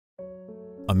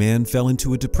A man fell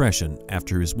into a depression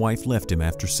after his wife left him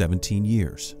after 17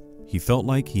 years. He felt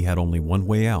like he had only one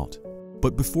way out.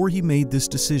 But before he made this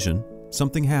decision,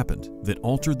 something happened that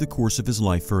altered the course of his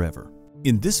life forever.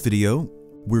 In this video,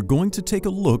 we're going to take a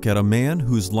look at a man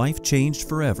whose life changed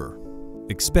forever.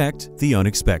 Expect the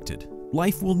unexpected.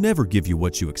 Life will never give you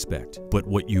what you expect, but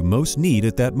what you most need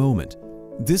at that moment.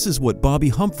 This is what Bobby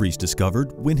Humphreys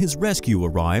discovered when his rescue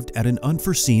arrived at an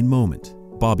unforeseen moment.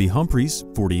 Bobby Humphreys,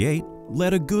 48,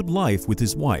 led a good life with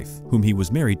his wife, whom he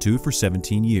was married to for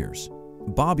 17 years.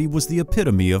 Bobby was the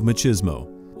epitome of machismo,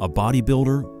 a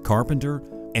bodybuilder, carpenter,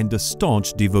 and a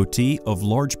staunch devotee of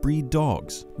large breed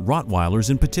dogs, rottweilers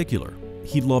in particular.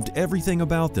 He loved everything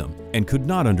about them and could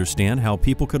not understand how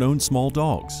people could own small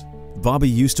dogs. Bobby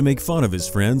used to make fun of his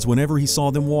friends whenever he saw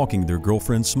them walking their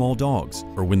girlfriend's small dogs,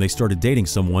 or when they started dating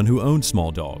someone who owned small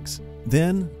dogs.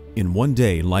 Then, in one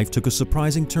day, life took a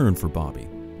surprising turn for Bobby.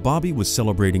 Bobby was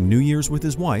celebrating New Year's with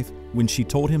his wife when she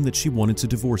told him that she wanted to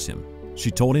divorce him.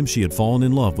 She told him she had fallen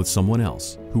in love with someone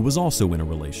else who was also in a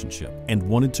relationship and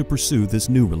wanted to pursue this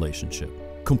new relationship.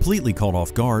 Completely caught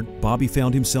off guard, Bobby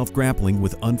found himself grappling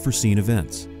with unforeseen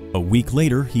events. A week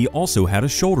later, he also had a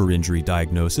shoulder injury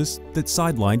diagnosis that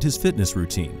sidelined his fitness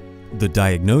routine. The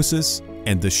diagnosis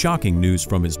and the shocking news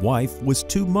from his wife was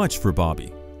too much for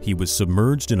Bobby. He was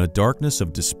submerged in a darkness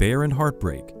of despair and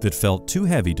heartbreak that felt too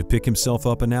heavy to pick himself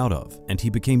up and out of, and he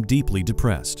became deeply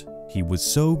depressed. He was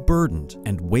so burdened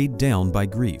and weighed down by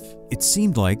grief. It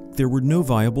seemed like there were no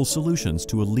viable solutions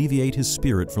to alleviate his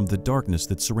spirit from the darkness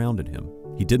that surrounded him.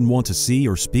 He didn't want to see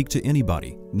or speak to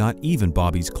anybody, not even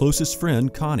Bobby's closest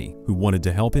friend, Connie, who wanted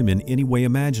to help him in any way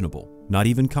imaginable. Not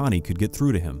even Connie could get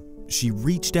through to him. She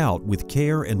reached out with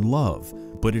care and love,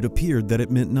 but it appeared that it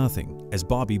meant nothing, as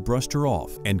Bobby brushed her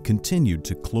off and continued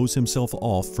to close himself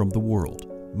off from the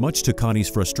world. Much to Connie's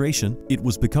frustration, it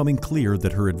was becoming clear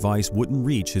that her advice wouldn't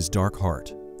reach his dark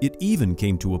heart. It even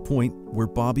came to a point where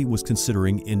Bobby was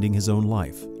considering ending his own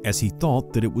life, as he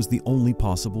thought that it was the only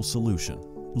possible solution.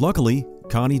 Luckily,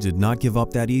 Connie did not give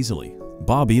up that easily.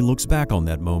 Bobby looks back on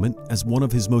that moment as one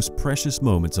of his most precious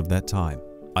moments of that time.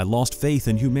 I lost faith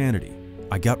in humanity.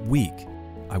 I got weak.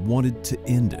 I wanted to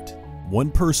end it. One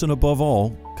person above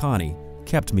all, Connie,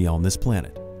 kept me on this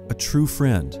planet. A true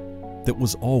friend that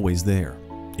was always there.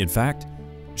 In fact,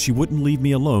 she wouldn't leave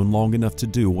me alone long enough to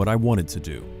do what I wanted to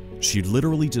do. She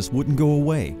literally just wouldn't go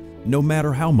away, no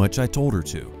matter how much I told her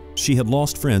to. She had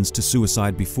lost friends to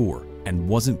suicide before and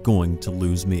wasn't going to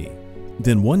lose me.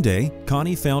 Then one day,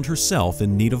 Connie found herself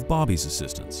in need of Bobby's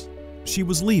assistance. She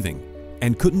was leaving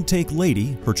and couldn't take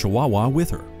Lady, her Chihuahua, with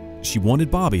her. She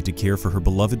wanted Bobby to care for her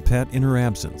beloved pet in her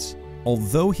absence.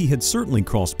 Although he had certainly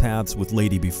crossed paths with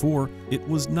Lady before, it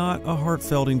was not a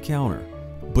heartfelt encounter.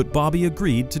 But Bobby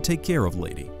agreed to take care of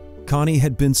Lady. Connie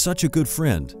had been such a good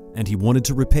friend, and he wanted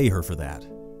to repay her for that.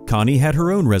 Connie had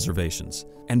her own reservations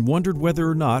and wondered whether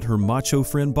or not her macho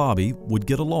friend Bobby would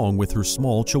get along with her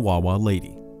small Chihuahua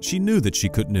Lady. She knew that she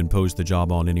couldn't impose the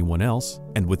job on anyone else,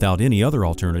 and without any other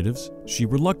alternatives, she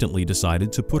reluctantly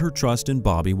decided to put her trust in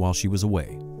Bobby while she was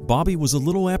away. Bobby was a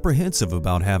little apprehensive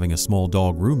about having a small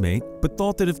dog roommate, but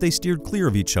thought that if they steered clear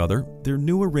of each other, their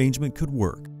new arrangement could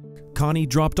work. Connie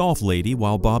dropped off Lady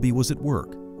while Bobby was at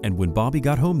work, and when Bobby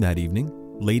got home that evening,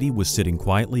 Lady was sitting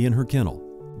quietly in her kennel.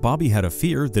 Bobby had a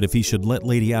fear that if he should let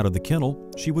Lady out of the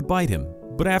kennel, she would bite him.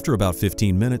 But after about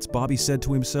 15 minutes, Bobby said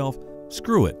to himself,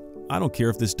 "Screw it, I don't care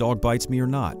if this dog bites me or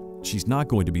not. She's not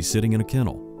going to be sitting in a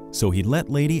kennel." So he let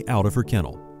Lady out of her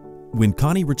kennel. When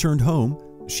Connie returned home,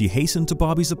 she hastened to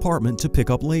Bobby's apartment to pick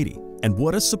up Lady, and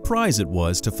what a surprise it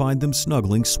was to find them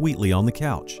snuggling sweetly on the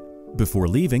couch. Before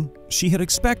leaving, she had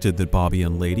expected that Bobby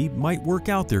and Lady might work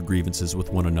out their grievances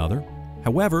with one another.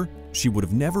 However, she would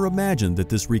have never imagined that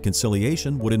this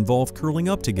reconciliation would involve curling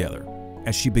up together.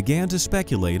 As she began to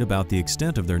speculate about the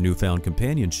extent of their newfound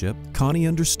companionship, Connie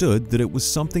understood that it was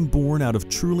something born out of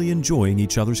truly enjoying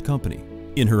each other's company.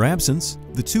 In her absence,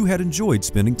 the two had enjoyed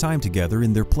spending time together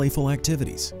in their playful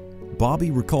activities.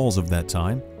 Bobby recalls of that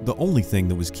time, "The only thing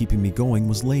that was keeping me going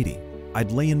was Lady.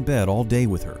 I'd lay in bed all day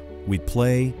with her. We'd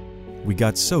play. We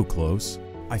got so close.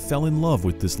 I fell in love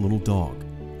with this little dog."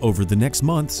 Over the next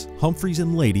months, Humphreys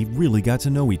and Lady really got to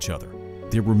know each other.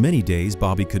 There were many days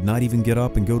Bobby could not even get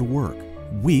up and go to work.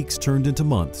 Weeks turned into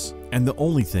months, and the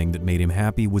only thing that made him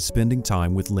happy was spending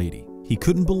time with Lady. He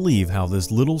couldn't believe how this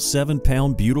little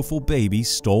 7-pound beautiful baby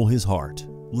stole his heart.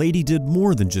 Lady did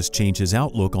more than just change his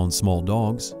outlook on small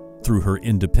dogs. Through her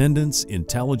independence,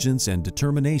 intelligence, and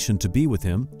determination to be with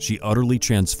him, she utterly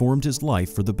transformed his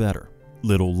life for the better.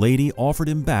 Little Lady offered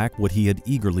him back what he had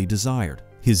eagerly desired: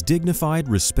 his dignified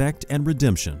respect and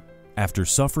redemption. after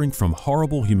suffering from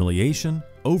horrible humiliation,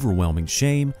 overwhelming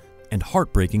shame, and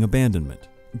heartbreaking abandonment.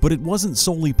 But it wasn't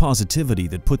solely positivity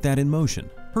that put that in motion.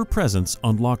 Her presence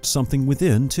unlocked something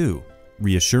within, too.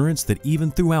 Reassurance that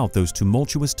even throughout those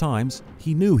tumultuous times,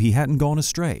 he knew he hadn't gone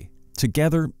astray.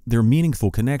 Together, their meaningful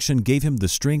connection gave him the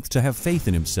strength to have faith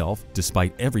in himself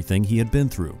despite everything he had been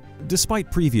through.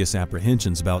 Despite previous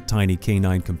apprehensions about tiny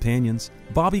canine companions,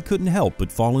 Bobby couldn't help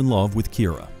but fall in love with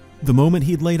Kira. The moment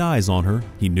he'd laid eyes on her,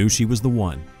 he knew she was the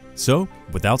one. So,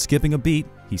 without skipping a beat,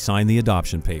 he signed the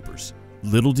adoption papers.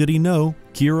 Little did he know,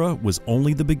 Kira was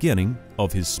only the beginning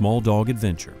of his small dog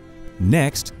adventure.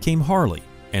 Next came Harley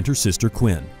and her sister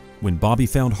Quinn. When Bobby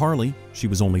found Harley, she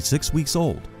was only 6 weeks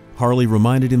old. Harley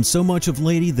reminded him so much of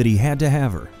Lady that he had to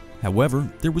have her. However,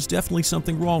 there was definitely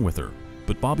something wrong with her,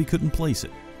 but Bobby couldn't place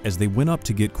it. As they went up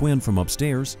to get Quinn from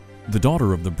upstairs, the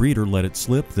daughter of the breeder let it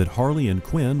slip that Harley and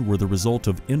Quinn were the result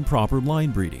of improper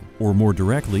line breeding, or more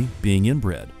directly, being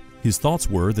inbred. His thoughts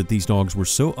were that these dogs were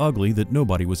so ugly that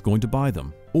nobody was going to buy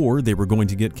them, or they were going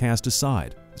to get cast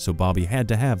aside, so Bobby had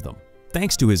to have them.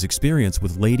 Thanks to his experience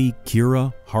with Lady,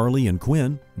 Kira, Harley, and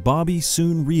Quinn, Bobby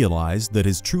soon realized that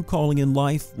his true calling in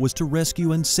life was to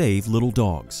rescue and save little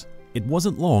dogs. It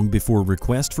wasn't long before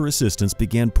requests for assistance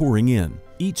began pouring in,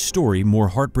 each story more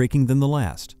heartbreaking than the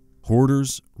last.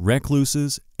 Hoarders,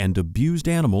 recluses, and abused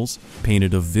animals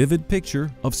painted a vivid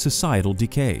picture of societal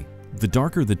decay. The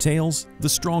darker the tales, the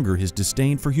stronger his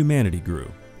disdain for humanity grew,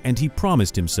 and he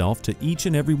promised himself to each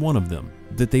and every one of them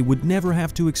that they would never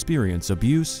have to experience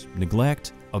abuse,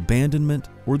 neglect, abandonment,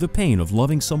 or the pain of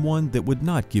loving someone that would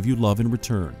not give you love in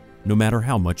return, no matter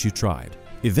how much you tried.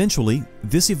 Eventually,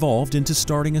 this evolved into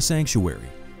starting a sanctuary.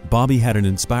 Bobby had an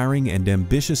inspiring and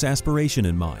ambitious aspiration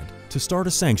in mind, to start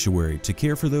a sanctuary to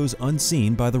care for those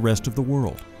unseen by the rest of the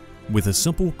world. With a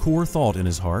simple core thought in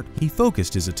his heart, he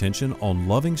focused his attention on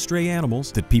loving stray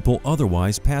animals that people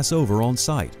otherwise pass over on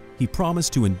sight. He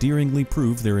promised to endearingly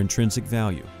prove their intrinsic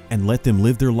value and let them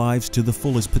live their lives to the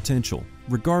fullest potential,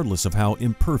 regardless of how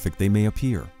imperfect they may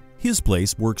appear. His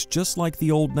place works just like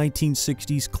the old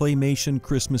 1960s claymation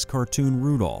Christmas cartoon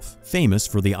Rudolph, famous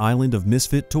for the island of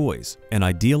misfit toys, an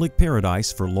idyllic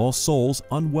paradise for lost souls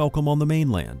unwelcome on the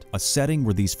mainland, a setting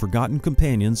where these forgotten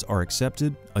companions are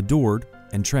accepted, adored,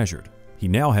 and treasured. He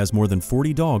now has more than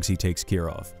 40 dogs he takes care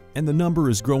of, and the number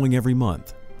is growing every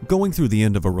month. Going through the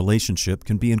end of a relationship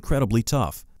can be incredibly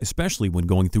tough, especially when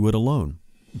going through it alone.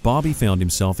 Bobby found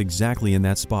himself exactly in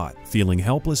that spot, feeling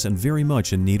helpless and very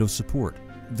much in need of support.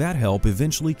 That help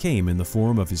eventually came in the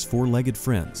form of his four-legged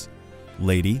friends,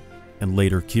 Lady, and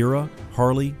later Kira,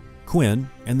 Harley, Quinn,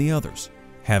 and the others.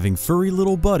 Having furry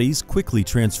little buddies quickly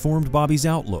transformed Bobby's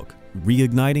outlook,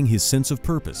 reigniting his sense of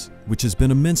purpose, which has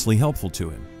been immensely helpful to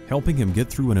him, helping him get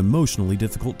through an emotionally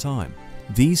difficult time.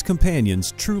 These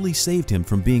companions truly saved him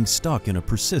from being stuck in a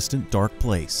persistent dark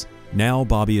place. Now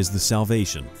Bobby is the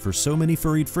salvation for so many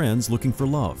furried friends looking for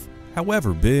love.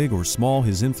 However big or small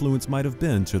his influence might have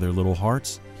been to their little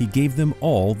hearts, he gave them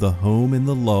all the home and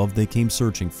the love they came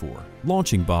searching for,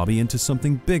 launching Bobby into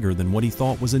something bigger than what he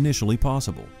thought was initially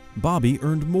possible. Bobby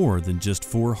earned more than just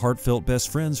 4 heartfelt best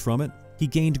friends from it. He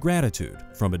gained gratitude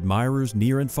from admirers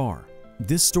near and far.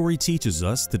 This story teaches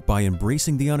us that by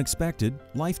embracing the unexpected,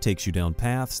 life takes you down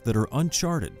paths that are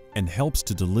uncharted and helps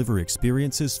to deliver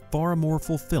experiences far more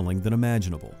fulfilling than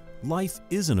imaginable. Life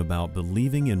isn't about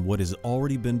believing in what has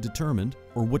already been determined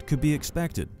or what could be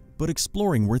expected, but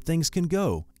exploring where things can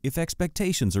go if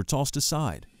expectations are tossed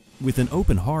aside. With an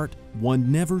open heart,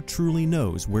 one never truly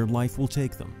knows where life will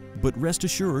take them, but rest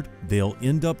assured, they'll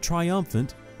end up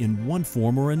triumphant in one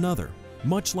form or another,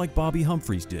 much like Bobby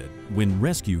Humphreys did when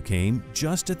rescue came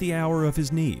just at the hour of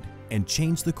his need and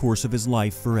changed the course of his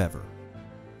life forever.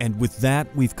 And with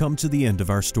that, we've come to the end of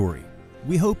our story.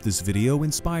 We hope this video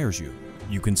inspires you.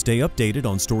 You can stay updated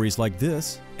on stories like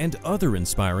this and other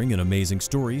inspiring and amazing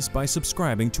stories by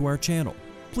subscribing to our channel.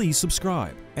 Please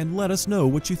subscribe and let us know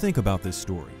what you think about this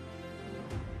story.